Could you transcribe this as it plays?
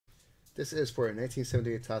This is for a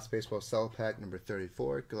 1978 Topps Baseball Cello Pack number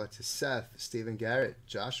 34. Good luck to Seth, Stephen Garrett,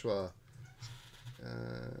 Joshua. I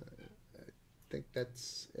think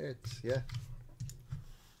that's it. Yeah.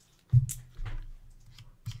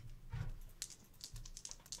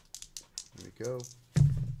 Here we go.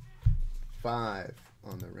 5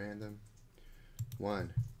 on the random.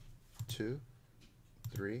 1, 2,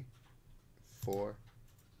 3, 4,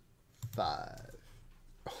 5.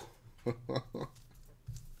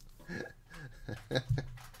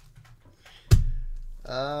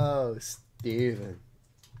 Oh, Steven.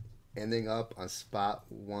 Ending up on spot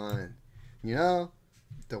 1. You know,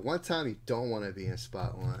 the one time you don't want to be in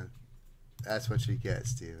spot 1, that's what you get,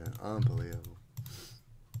 Steven. Unbelievable.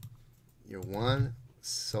 Your one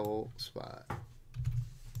sole spot.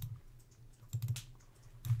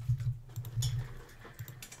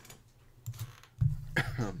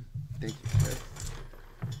 Thank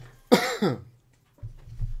you.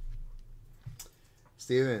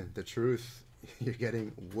 Steven, the truth. You're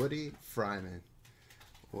getting Woody Fryman.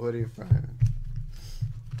 Woody Fryman.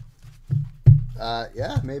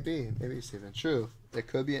 Yeah, maybe, Steven. True. It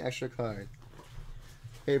could be an extra card.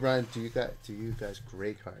 Hey, Brian, do you guys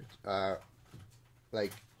grade cards?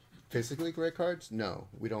 Like physically grade cards? No,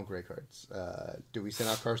 we don't grade cards. Do we send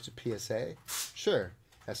out cards to PSA? Sure,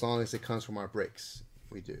 as long as it comes from our breaks.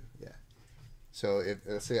 We do, yeah. So if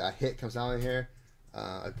let's say a hit comes out in here,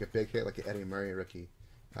 like a big hit like an Eddie Murray rookie,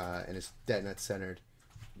 and it's dead net centered,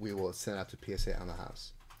 we will send out to PSA on the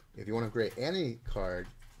house. If you want to grade any card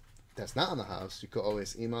that's not on the house, you could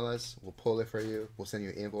always email us. We'll pull it for you. We'll send you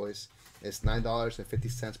an invoice. It's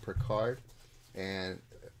 $9.50 per card, and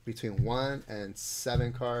between 1 and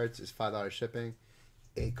 7 cards is $5 shipping.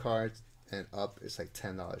 8 cards and up is like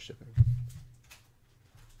 $10 shipping.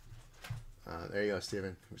 There you go,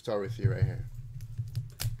 Steven. We'll start with you right here.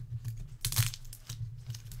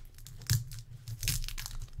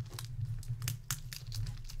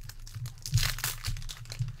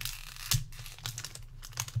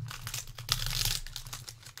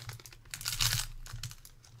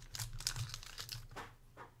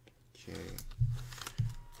 Okay.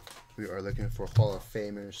 We are looking for Hall of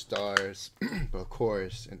Famer stars, but of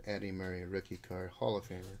course, an Eddie Murray rookie card, Hall of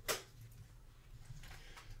Famer.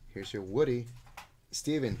 Here's your Woody.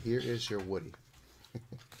 Steven, here is your Woody.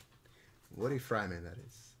 Woody Fryman, that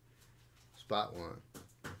is. Spot 1.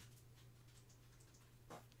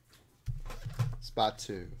 Spot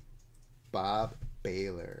 2. Bob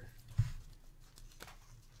Baylor.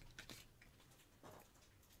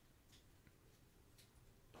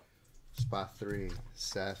 Spot 3.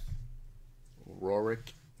 Seth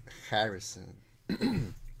Rorick Harrison.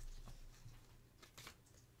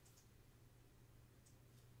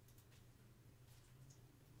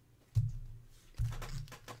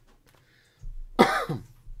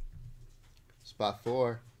 Spot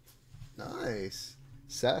 4. Nice.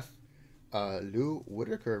 Seth. Lou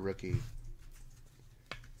Whitaker rookie.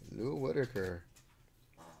 Lou Whitaker.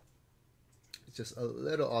 It's just a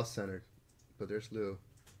little off-centered, but there's Lou.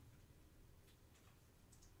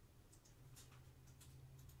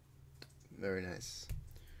 Very nice.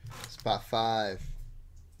 Spot 5.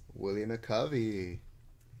 Willie McCovey.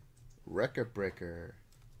 Record breaker.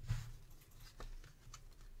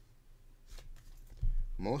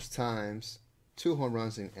 Most times, 2 home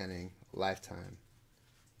runs in inning, lifetime.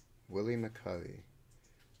 Willie McCovey.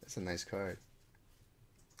 That's a nice card.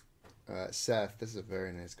 Seth, this is a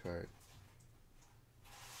very nice card.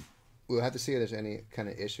 We'll have to see if there's any kind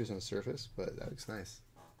of issues on the surface, but that looks nice.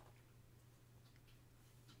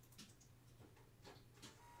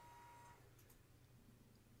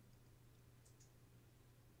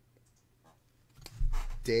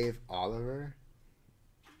 Dave Oliver.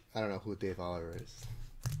 I don't know who Dave Oliver is.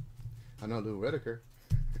 I know Lou Whitaker.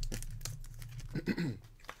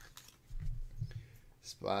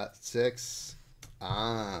 Spot 6.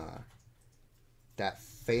 That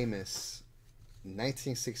famous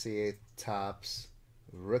 1968 Topps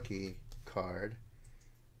rookie card.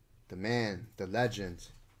 The man, the legend,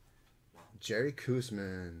 Jerry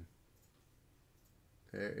Koosman.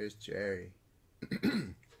 There is Jerry.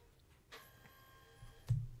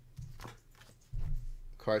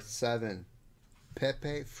 Card 7.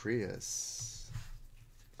 Pepe Frias.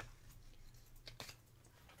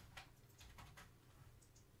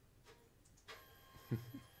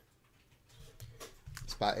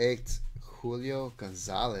 Spot 8. Julio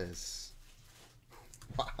Gonzalez.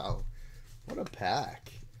 Wow. What a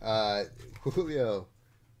pack. Julio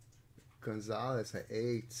Gonzalez at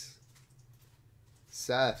 8.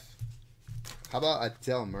 Seth. How about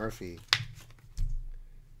Adele Murphy?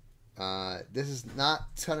 This is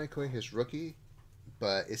not technically his rookie,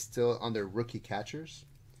 but it's still under rookie catchers.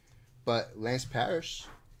 But Lance Parrish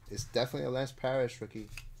is definitely a Lance Parrish rookie,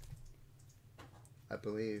 I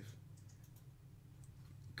believe.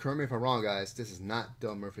 Correct me if I'm wrong, guys. This is not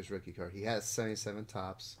Del Murphy's rookie card. He has 77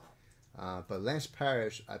 tops. But Lance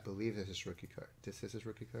Parrish, I believe, is his rookie card. This is his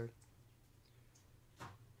rookie card.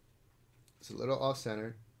 It's a little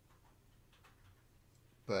off-center.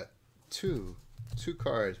 But two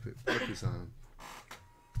cards with rookies on them.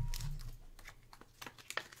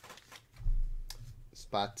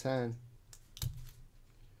 Spot 10.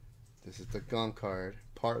 This is the gun card,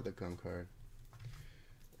 part of the gun card.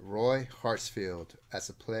 Roy Hartsfield as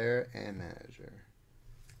a player and manager.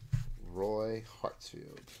 Roy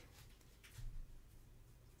Hartsfield.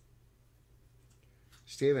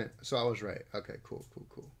 Steven, so I was right. Okay, cool.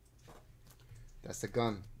 That's the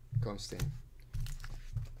gum stain.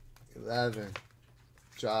 11.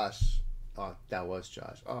 Josh. Oh, that was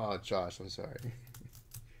Josh. Oh, Josh, I'm sorry.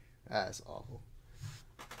 That's awful.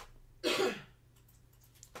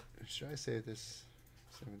 Should I save this?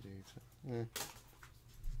 78.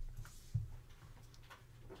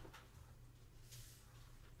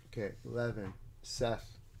 Okay, 11.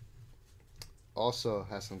 Seth. Also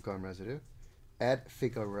has some gum residue. Ed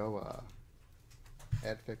Figueroa.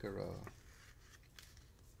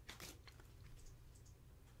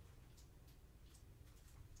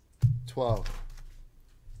 12.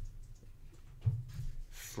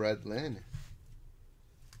 Fred Lynn.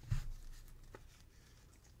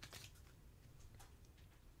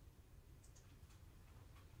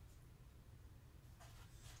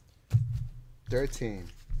 13.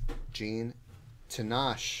 Gene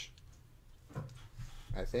Tenash,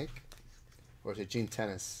 I think. Or is it Gene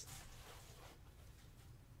Tennis?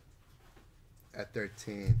 At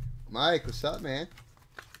 13. Mike, what's up, man?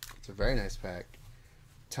 It's a very nice pack.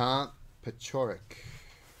 Tom Paciorek.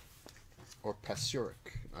 Or Paciorek,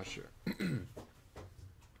 not sure.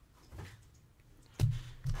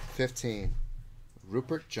 15.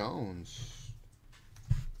 Rupert Jones.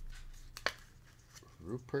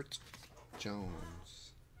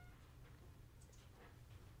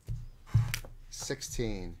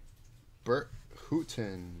 16. Bert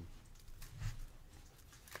Hooton.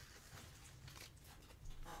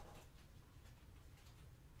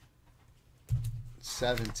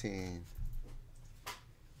 17.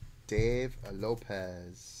 Dave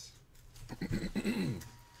Lopez.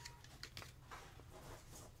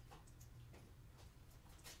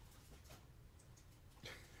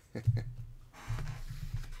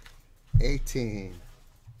 18.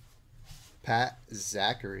 Pat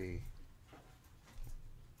Zachary.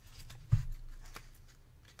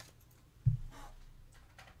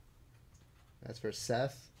 That's for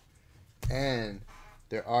Seth. And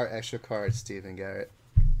there are extra cards, Stephen Garrett.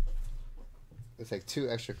 Let's take 2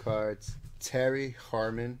 extra cards. Terry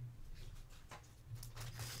Harmon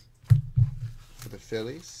for the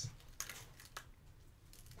Phillies.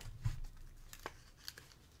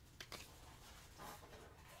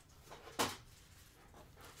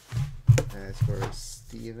 And it's for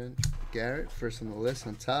Stephen Garrett. First on the list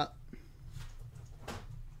on top.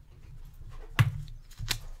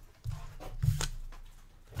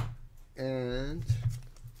 And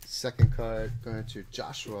second card going to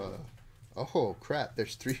Joshua. Oh crap,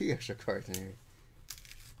 there's 3 extra cards in here.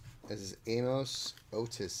 This is Amos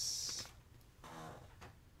Otis.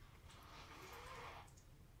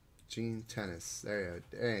 Gene Tennis. There you go.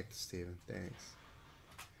 Thanks, Steven. Thanks.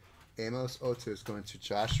 Amos Otis going to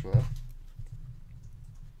Joshua.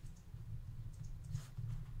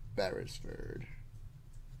 Beresford.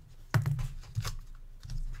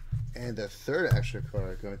 And the third extra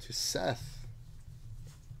card going to Seth.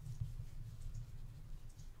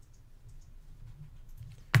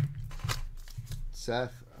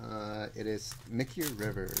 Seth, it is Mickey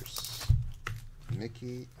Rivers.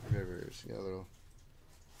 Mickey Rivers. You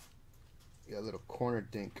got a little corner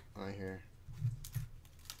dink on here.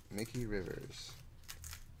 Mickey Rivers.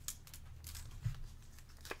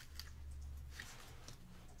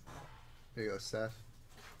 Here you go, Seth.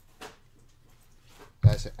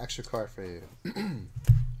 That's an extra card for you.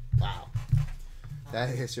 Wow. That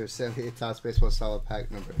is your 78 Topps Baseball Solid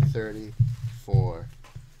Pack number 34.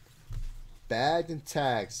 Bagged and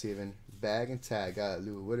tagged, Steven. Bag and tag. Got a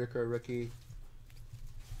Lou Whitaker rookie.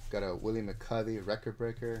 Got a Willie McCovey record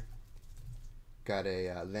breaker. Got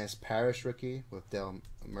a Lance Parrish rookie with Del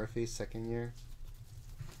Murphy, second year.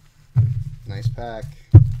 Nice pack.